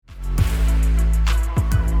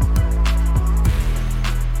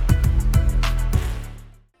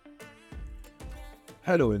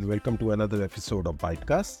Hello and welcome to another episode of Byte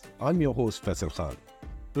Cast. I'm your host Faisal Khan.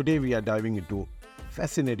 Today we are diving into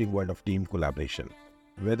fascinating world of team collaboration.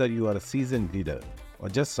 Whether you are a seasoned leader or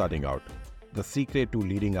just starting out, the secret to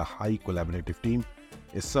leading a high collaborative team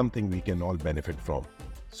is something we can all benefit from.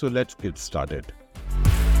 So let's get started.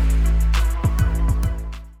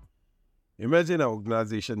 Imagine an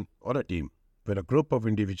organization or a team where a group of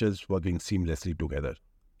individuals working seamlessly together,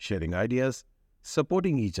 sharing ideas,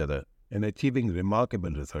 supporting each other, and achieving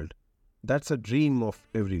remarkable results. That's a dream of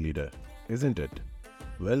every leader, isn't it?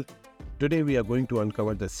 Well, today we are going to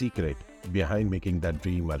uncover the secret behind making that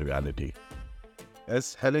dream a reality.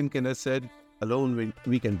 As Helen Keller said, alone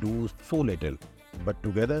we can do so little, but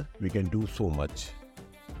together we can do so much.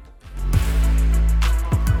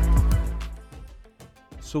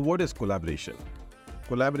 So what is collaboration?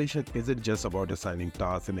 Collaboration isn't just about assigning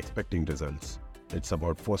tasks and expecting results. It's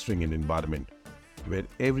about fostering an environment where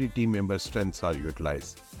every team member's strengths are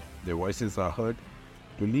utilized, their voices are heard.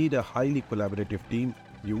 To lead a highly collaborative team,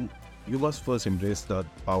 you must first embrace the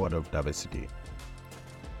power of diversity.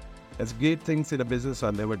 As great things in a business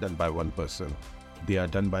are never done by one person, they are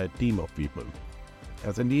done by a team of people.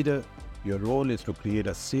 As a leader, your role is to create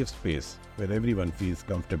a safe space where everyone feels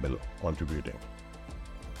comfortable contributing.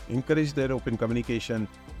 Encourage their open communication,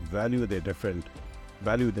 value their different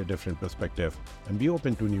perspective, and be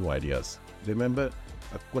open to new ideas. Remember,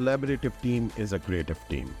 a collaborative team is a creative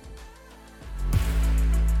team.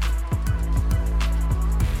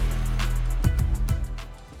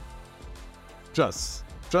 Trust.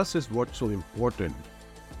 Trust is what's so important.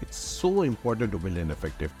 It's so important to build an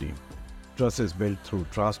effective team. Trust is built through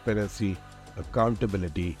transparency,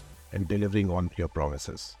 accountability, and delivering on your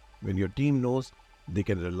promises. When your team knows they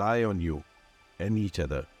can rely on you and each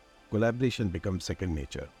other, collaboration becomes second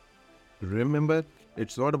nature. Remember,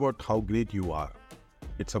 it's not about how great you are.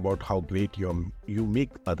 It's about how great you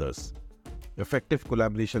make others. Effective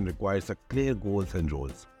collaboration requires a clear goals and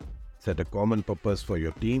roles. Set a common purpose for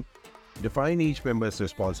your team. Define each member's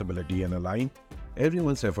responsibility and align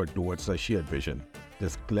everyone's effort towards a shared vision.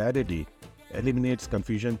 This clarity eliminates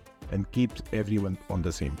confusion and keeps everyone on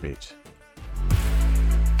the same page.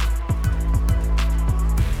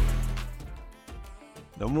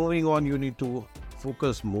 Now moving on, you need to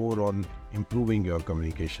focus more on improving your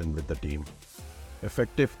communication with the team.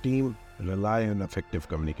 Effective team rely on effective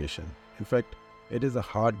communication. In fact, it is a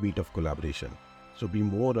heartbeat of collaboration. So be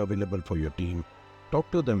more available for your team.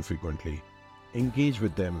 Talk to them frequently. Engage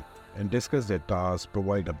with them and discuss their tasks,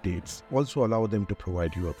 provide updates. Also allow them to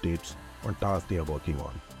provide you updates on tasks they are working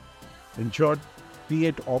on. In short,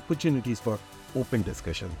 create opportunities for open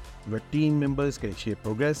discussion where team members can share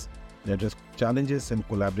progress, address challenges, and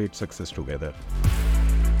collaborate success together.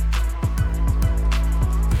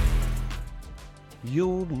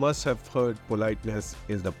 You must have heard politeness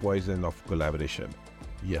is the poison of collaboration.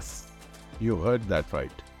 Yes, you heard that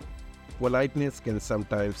right. Politeness can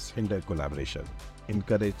sometimes hinder collaboration,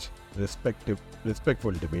 encourage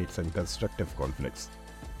respectful debates and constructive conflicts.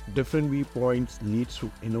 Different viewpoints leads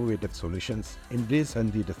to innovative solutions. Embrace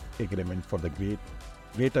healthy disagreement for the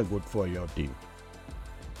greater good for your team.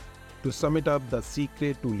 To sum it up, the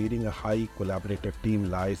secret to leading a high collaborative team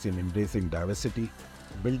lies in embracing diversity,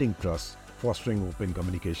 building trust, fostering open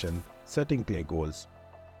communication, setting clear goals,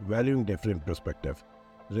 valuing different perspectives.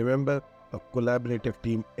 Remember, a collaborative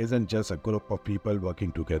team isn't just a group of people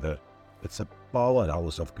working together. It's a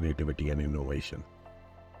powerhouse of creativity and innovation.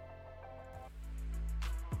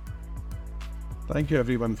 Thank you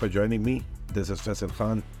everyone for joining me. This is Faisal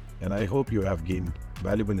Khan, and I hope you have gained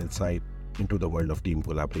valuable insight into the world of team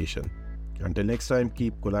collaboration. Until next time,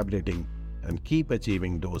 keep collaborating and keep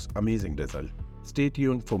achieving those amazing results. Stay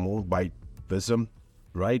tuned for more Byte wisdom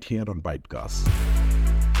right here on Byte Cast.